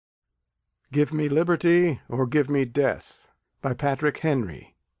Give me liberty, or give me death. By Patrick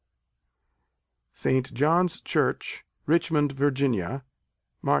Henry. St. John's Church, Richmond, Virginia,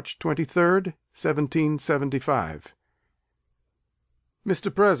 March 23rd, 1775.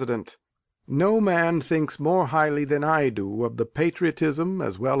 Mr. President, no man thinks more highly than I do of the patriotism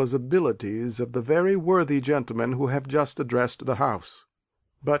as well as abilities of the very worthy gentlemen who have just addressed the House.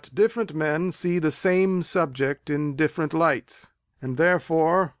 But different men see the same subject in different lights, and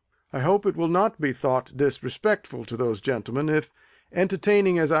therefore I hope it will not be thought disrespectful to those gentlemen if,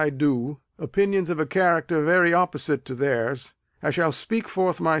 entertaining as I do opinions of a character very opposite to theirs, I shall speak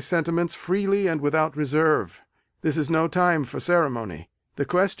forth my sentiments freely and without reserve. This is no time for ceremony. The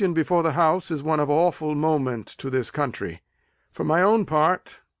question before the House is one of awful moment to this country. For my own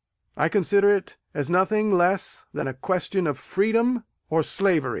part, I consider it as nothing less than a question of freedom or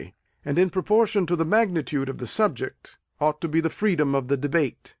slavery, and in proportion to the magnitude of the subject ought to be the freedom of the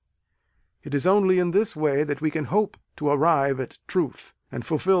debate. It is only in this way that we can hope to arrive at truth, and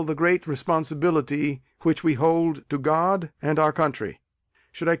fulfill the great responsibility which we hold to God and our country.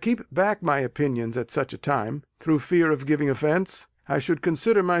 Should I keep back my opinions at such a time, through fear of giving offence, I should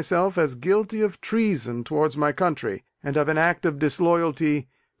consider myself as guilty of treason towards my country, and of an act of disloyalty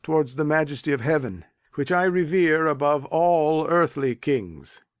towards the Majesty of Heaven, which I revere above all earthly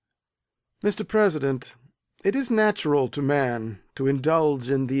kings. Mr. President, it is natural to man to indulge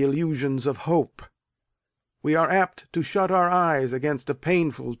in the illusions of hope. We are apt to shut our eyes against a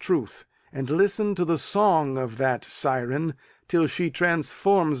painful truth, and listen to the song of that siren till she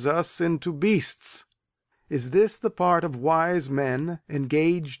transforms us into beasts. Is this the part of wise men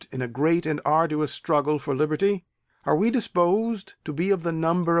engaged in a great and arduous struggle for liberty? Are we disposed to be of the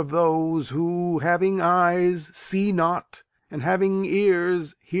number of those who, having eyes, see not, and having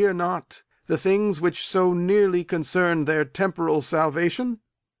ears, hear not, the things which so nearly concern their temporal salvation?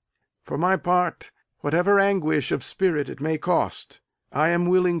 For my part, whatever anguish of spirit it may cost, I am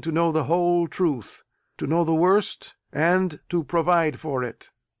willing to know the whole truth, to know the worst, and to provide for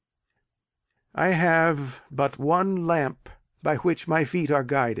it. I have but one lamp by which my feet are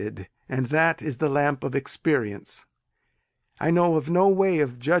guided, and that is the lamp of experience. I know of no way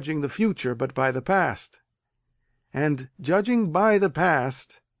of judging the future but by the past. And judging by the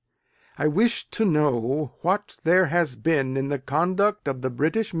past, I wish to know what there has been in the conduct of the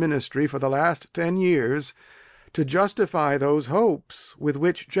British Ministry for the last 10 years to justify those hopes with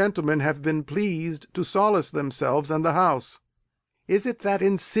which gentlemen have been pleased to solace themselves and the House. Is it that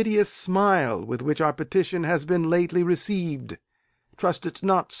insidious smile with which our petition has been lately received? Trust it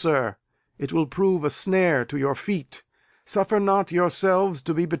not, sir. It will prove a snare to your feet. Suffer not yourselves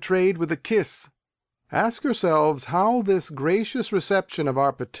to be betrayed with a kiss. Ask yourselves how this gracious reception of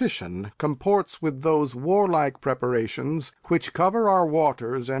our petition comports with those warlike preparations which cover our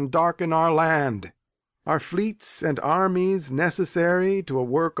waters and darken our land. Are fleets and armies necessary to a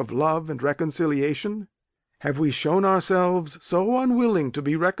work of love and reconciliation? Have we shown ourselves so unwilling to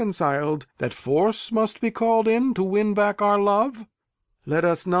be reconciled that force must be called in to win back our love? Let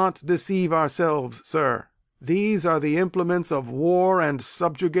us not deceive ourselves, sir. These are the implements of war and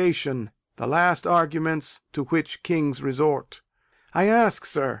subjugation, the last arguments to which kings resort. I ask,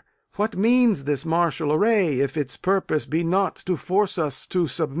 sir, what means this martial array, if its purpose be not to force us to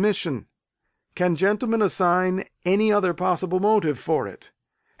submission? Can gentlemen assign any other possible motive for it?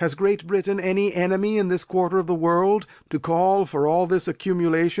 Has Great Britain any enemy in this quarter of the world to call for all this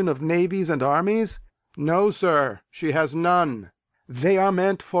accumulation of navies and armies? No, sir, she has none. They are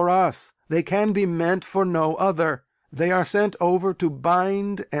meant for us. They can be meant for no other. They are sent over to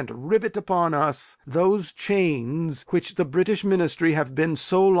bind and rivet upon us those chains which the British Ministry have been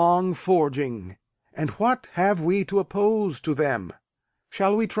so long forging. And what have we to oppose to them?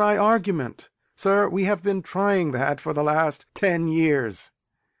 Shall we try argument? Sir, we have been trying that for the last 10 years.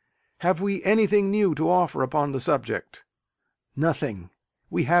 Have we anything new to offer upon the subject? Nothing.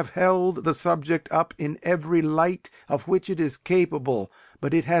 We have held the subject up in every light of which it is capable,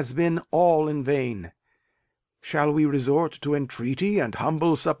 but it has been all in vain. Shall we resort to entreaty and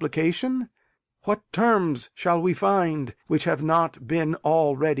humble supplication? What terms shall we find which have not been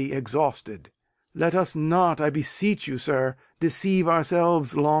already exhausted? Let us not, I beseech you, sir, deceive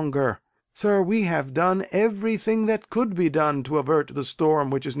ourselves longer. Sir, we have done everything that could be done to avert the storm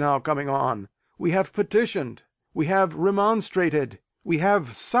which is now coming on. We have petitioned, we have remonstrated, we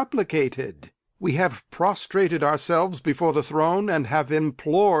have supplicated, we have prostrated ourselves before the throne, and have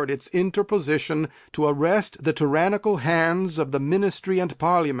implored its interposition to arrest the tyrannical hands of the Ministry and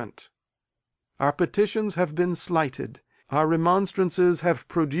Parliament. Our petitions have been slighted, our remonstrances have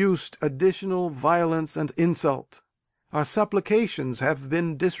produced additional violence and insult. Our supplications have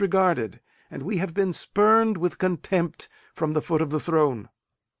been disregarded, and we have been spurned with contempt from the foot of the throne.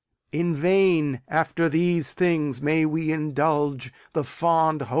 In vain after these things may we indulge the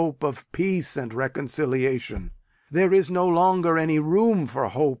fond hope of peace and reconciliation. There is no longer any room for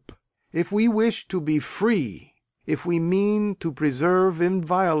hope. If we wish to be free, if we mean to preserve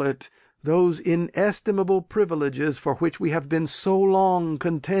inviolate those inestimable privileges for which we have been so long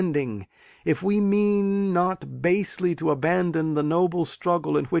contending, if we mean not basely to abandon the noble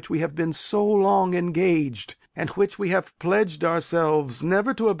struggle in which we have been so long engaged, and which we have pledged ourselves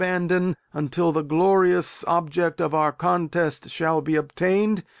never to abandon until the glorious object of our contest shall be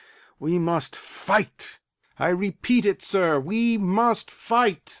obtained, we must fight. I repeat it, sir, we must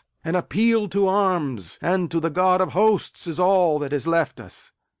fight. An appeal to arms and to the God of hosts is all that is left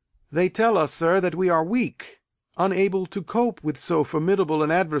us. They tell us, sir, that we are weak, unable to cope with so formidable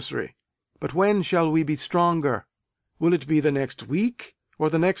an adversary. But when shall we be stronger? Will it be the next week or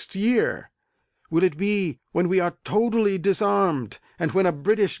the next year? Will it be when we are totally disarmed, and when a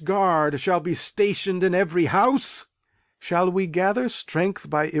British guard shall be stationed in every house? Shall we gather strength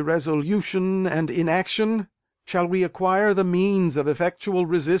by irresolution and inaction? Shall we acquire the means of effectual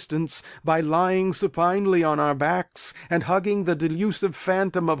resistance by lying supinely on our backs, and hugging the delusive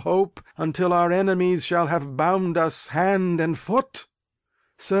phantom of hope, until our enemies shall have bound us hand and foot?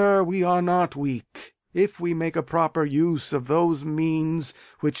 Sir, we are not weak, if we make a proper use of those means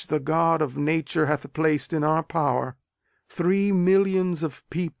which the God of nature hath placed in our power. 3 millions of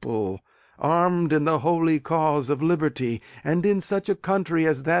people, armed in the holy cause of liberty, and in such a country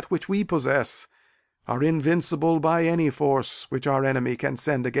as that which we possess, are invincible by any force which our enemy can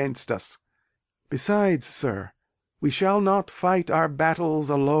send against us. Besides, sir, we shall not fight our battles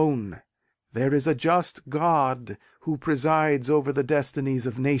alone. There is a just God who presides over the destinies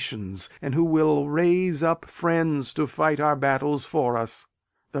of nations, and who will raise up friends to fight our battles for us.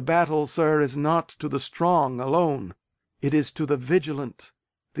 The battle, sir, is not to the strong alone. It is to the vigilant,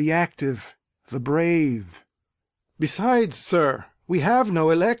 the active, the brave. Besides, sir, we have no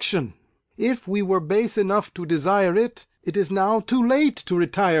election. If we were base enough to desire it, it is now too late to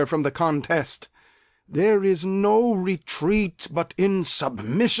retire from the contest. There is no retreat but in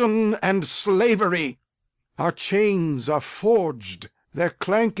submission and slavery. Our chains are forged. Their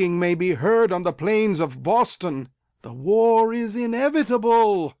clanking may be heard on the plains of Boston. The war is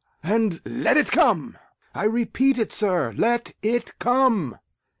inevitable, and let it come. I repeat it, sir, let it come.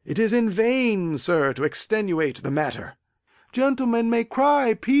 It is in vain, sir, to extenuate the matter. Gentlemen may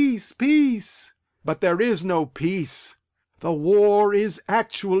cry peace, peace, but there is no peace. The war is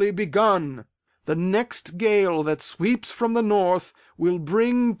actually begun. The next gale that sweeps from the north will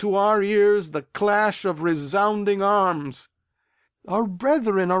bring to our ears the clash of resounding arms. Our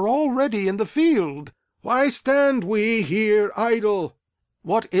brethren are already in the field. Why stand we here idle?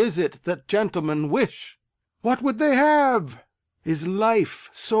 What is it that gentlemen wish? What would they have? Is life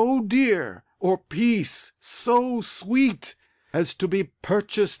so dear, or peace so sweet, as to be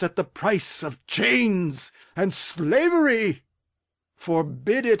purchased at the price of chains and slavery?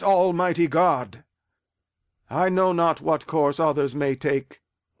 Forbid it, Almighty God! I know not what course others may take,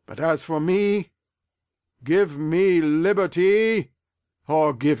 but as for me, give me liberty,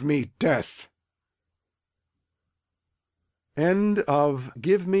 or give me death. End of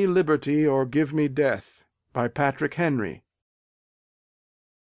Give Me Liberty or Give Me Death, by Patrick Henry.